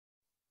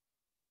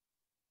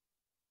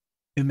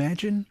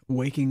Imagine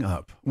waking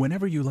up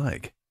whenever you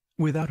like,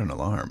 without an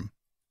alarm.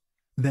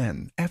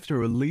 Then,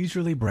 after a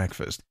leisurely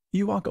breakfast,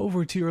 you walk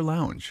over to your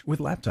lounge with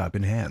laptop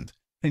in hand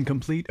and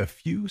complete a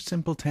few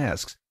simple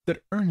tasks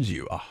that earns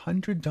you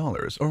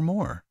 $100 or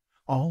more,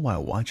 all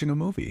while watching a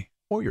movie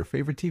or your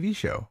favorite TV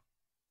show.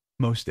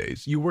 Most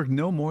days, you work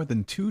no more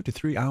than 2 to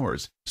 3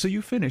 hours, so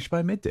you finish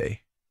by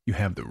midday. You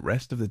have the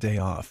rest of the day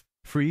off,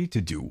 free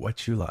to do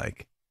what you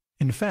like.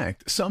 In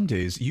fact, some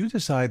days you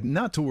decide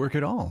not to work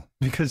at all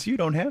because you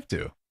don't have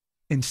to.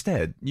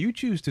 Instead, you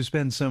choose to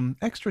spend some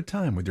extra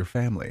time with your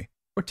family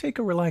or take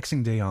a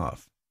relaxing day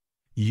off.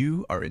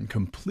 You are in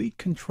complete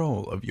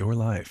control of your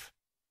life.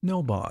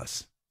 No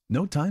boss,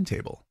 no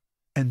timetable,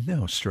 and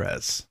no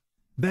stress.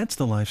 That's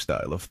the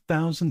lifestyle of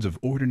thousands of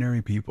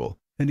ordinary people,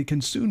 and it can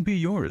soon be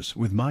yours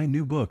with my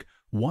new book,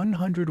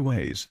 100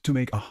 Ways to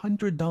Make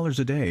 $100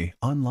 a Day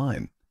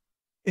Online.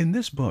 In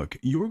this book,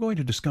 you're going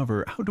to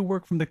discover how to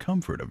work from the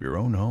comfort of your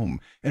own home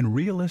and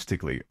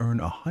realistically earn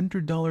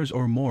 $100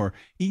 or more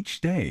each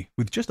day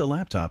with just a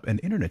laptop and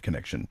internet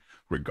connection,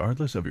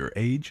 regardless of your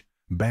age,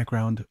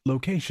 background,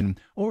 location,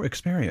 or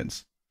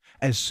experience.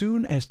 As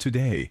soon as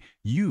today,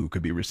 you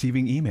could be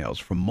receiving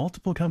emails from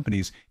multiple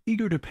companies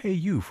eager to pay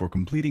you for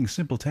completing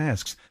simple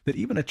tasks that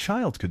even a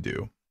child could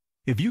do.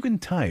 If you can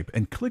type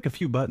and click a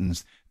few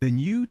buttons, then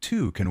you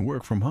too can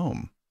work from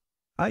home.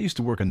 I used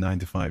to work a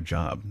 9-to-5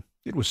 job.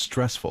 It was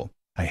stressful.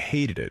 I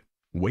hated it.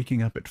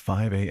 Waking up at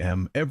 5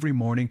 a.m. every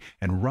morning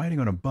and riding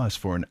on a bus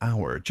for an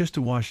hour just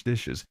to wash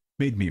dishes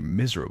made me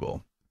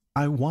miserable.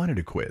 I wanted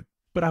to quit,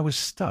 but I was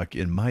stuck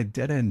in my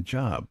dead-end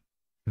job.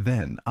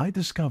 Then I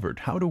discovered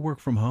how to work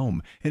from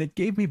home, and it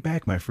gave me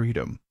back my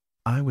freedom.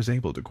 I was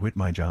able to quit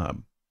my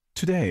job.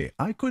 Today,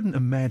 I couldn't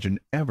imagine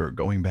ever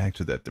going back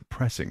to that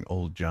depressing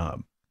old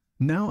job.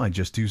 Now I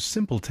just do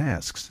simple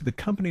tasks that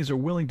companies are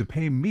willing to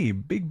pay me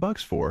big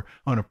bucks for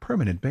on a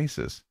permanent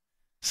basis.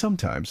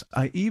 Sometimes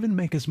I even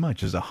make as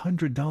much as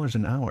 $100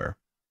 an hour.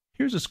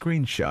 Here's a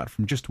screenshot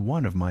from just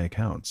one of my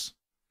accounts.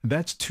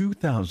 That's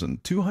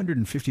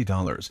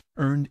 $2,250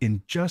 earned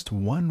in just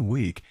 1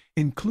 week,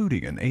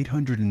 including an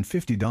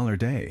 $850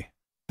 day.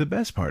 The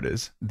best part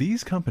is,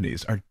 these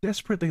companies are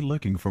desperately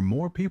looking for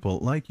more people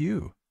like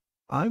you.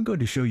 I'm going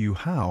to show you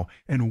how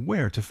and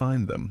where to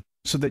find them,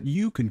 so that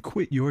you can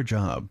quit your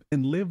job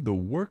and live the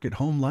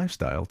work-at-home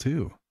lifestyle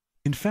too.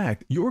 In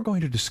fact, you're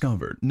going to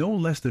discover no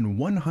less than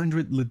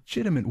 100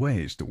 legitimate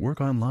ways to work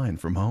online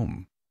from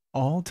home.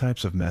 All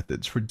types of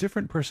methods for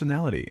different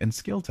personality and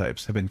skill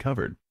types have been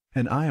covered,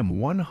 and I am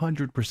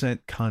 100%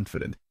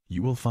 confident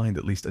you will find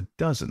at least a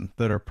dozen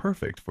that are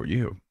perfect for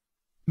you.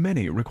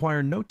 Many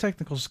require no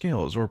technical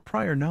skills or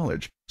prior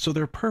knowledge, so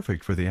they're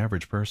perfect for the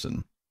average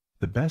person.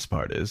 The best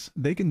part is,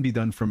 they can be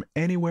done from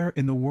anywhere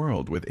in the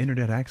world with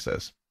internet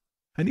access.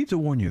 I need to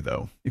warn you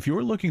though, if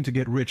you're looking to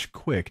get rich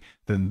quick,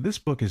 then this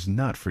book is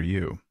not for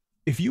you.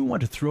 If you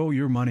want to throw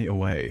your money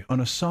away on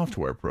a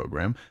software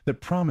program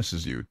that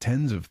promises you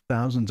tens of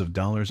thousands of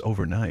dollars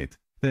overnight,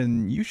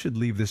 then you should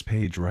leave this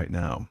page right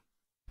now.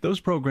 Those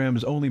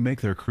programs only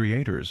make their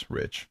creators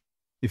rich.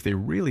 If they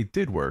really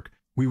did work,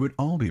 we would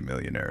all be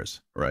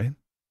millionaires, right?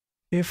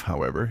 If,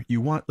 however,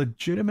 you want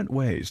legitimate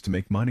ways to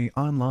make money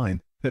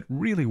online that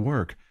really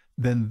work,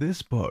 then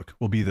this book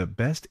will be the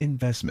best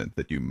investment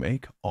that you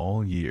make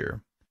all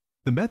year.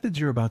 The methods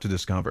you're about to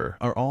discover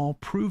are all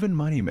proven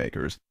money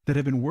makers that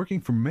have been working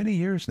for many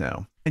years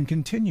now and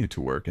continue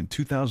to work in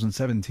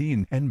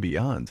 2017 and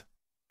beyond.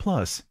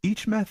 Plus,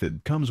 each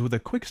method comes with a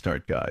quick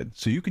start guide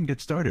so you can get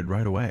started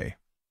right away.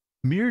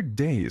 Mere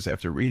days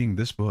after reading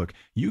this book,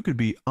 you could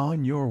be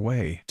on your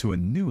way to a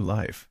new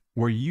life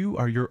where you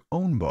are your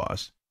own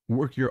boss,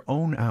 work your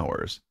own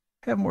hours,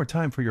 have more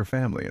time for your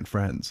family and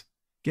friends,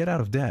 get out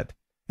of debt,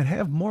 and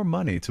have more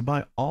money to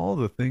buy all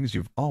the things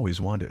you've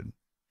always wanted.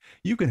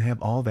 You can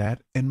have all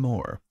that and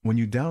more when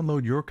you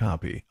download your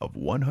copy of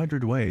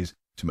 100 Ways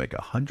to Make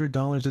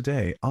 $100 a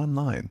Day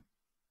online.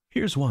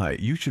 Here's why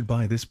you should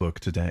buy this book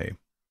today.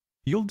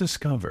 You'll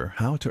discover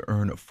how to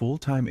earn a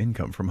full-time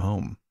income from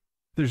home.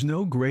 There's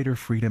no greater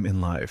freedom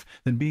in life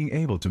than being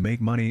able to make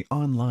money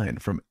online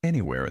from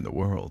anywhere in the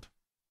world.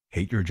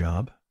 Hate your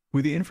job?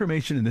 With the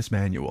information in this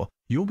manual,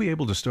 you'll be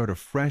able to start a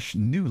fresh,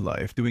 new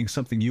life doing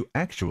something you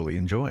actually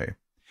enjoy.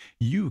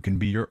 You can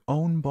be your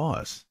own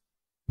boss.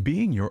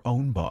 Being your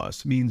own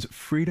boss means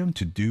freedom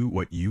to do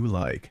what you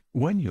like,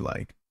 when you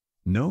like.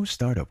 No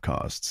startup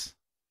costs.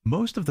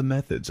 Most of the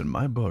methods in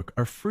my book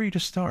are free to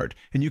start,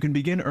 and you can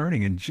begin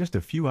earning in just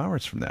a few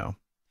hours from now.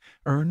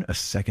 Earn a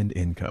second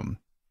income.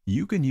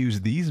 You can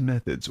use these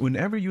methods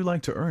whenever you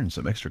like to earn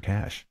some extra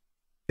cash.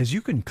 As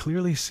you can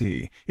clearly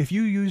see, if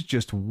you use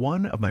just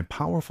one of my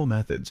powerful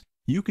methods,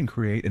 you can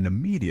create an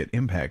immediate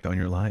impact on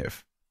your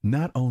life.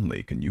 Not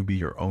only can you be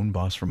your own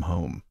boss from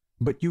home,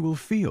 but you will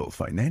feel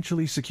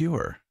financially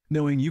secure,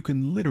 knowing you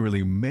can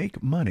literally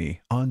make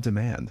money on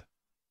demand.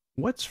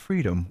 What's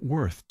freedom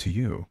worth to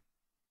you?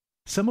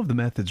 Some of the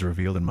methods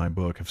revealed in my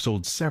book have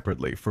sold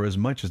separately for as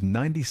much as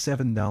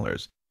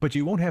 $97, but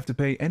you won't have to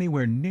pay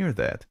anywhere near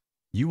that.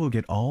 You will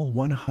get all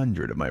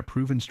 100 of my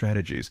proven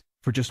strategies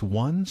for just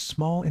one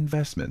small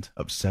investment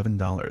of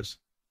 $7.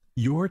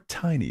 Your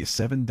tiny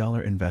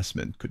 $7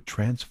 investment could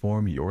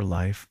transform your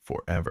life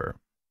forever.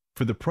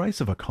 For the price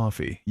of a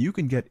coffee, you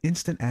can get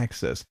instant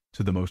access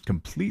to the most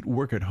complete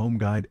work-at-home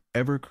guide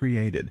ever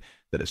created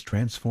that has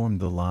transformed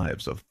the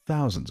lives of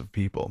thousands of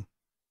people.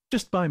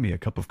 Just buy me a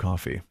cup of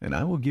coffee, and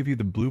I will give you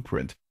the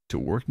blueprint to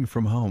working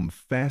from home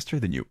faster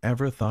than you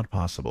ever thought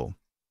possible.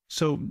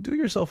 So do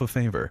yourself a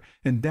favor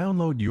and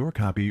download your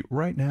copy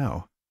right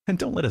now. And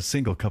don't let a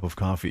single cup of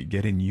coffee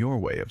get in your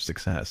way of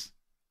success.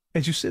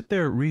 As you sit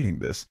there reading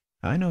this,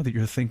 I know that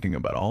you're thinking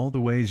about all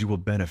the ways you will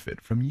benefit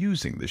from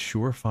using the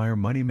surefire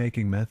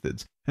money-making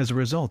methods as a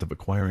result of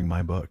acquiring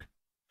my book.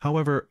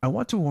 However, I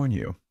want to warn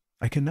you,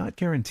 I cannot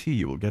guarantee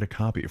you will get a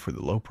copy for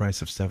the low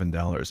price of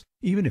 $7,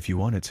 even if you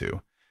wanted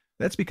to.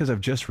 That's because I've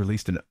just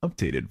released an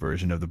updated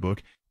version of the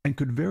book and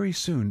could very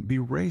soon be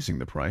raising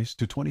the price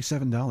to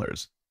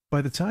 $27.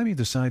 By the time you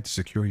decide to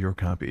secure your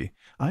copy,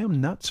 I am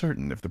not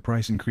certain if the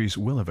price increase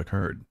will have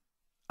occurred.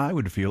 I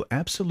would feel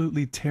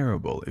absolutely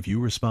terrible if you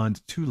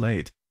respond too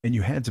late and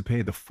you had to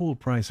pay the full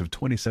price of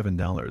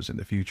 $27 in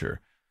the future.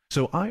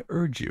 So I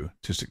urge you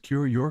to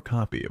secure your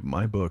copy of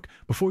my book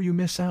before you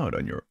miss out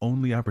on your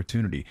only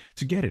opportunity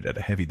to get it at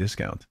a heavy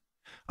discount.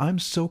 I'm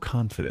so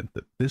confident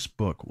that this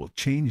book will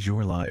change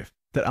your life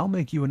that I'll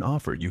make you an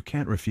offer you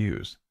can't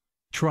refuse.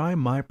 Try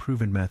my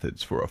proven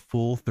methods for a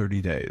full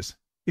 30 days.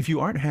 If you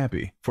aren't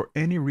happy for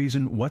any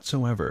reason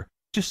whatsoever,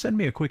 just send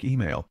me a quick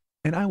email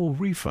and I will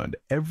refund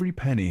every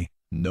penny,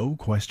 no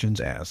questions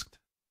asked.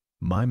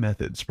 My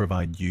methods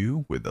provide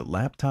you with the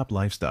laptop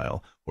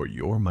lifestyle or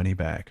your money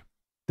back.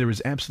 There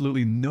is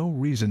absolutely no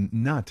reason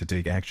not to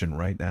take action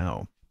right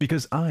now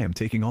because I am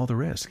taking all the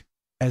risk.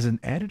 As an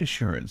added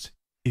assurance,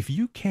 if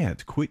you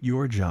can't quit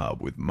your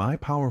job with my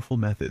powerful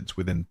methods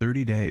within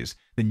 30 days,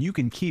 then you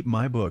can keep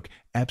my book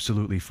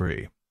absolutely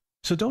free.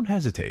 So don't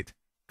hesitate.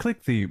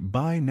 Click the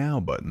Buy Now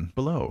button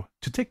below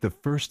to take the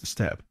first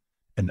step,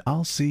 and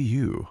I'll see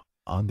you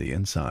on the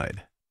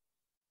inside.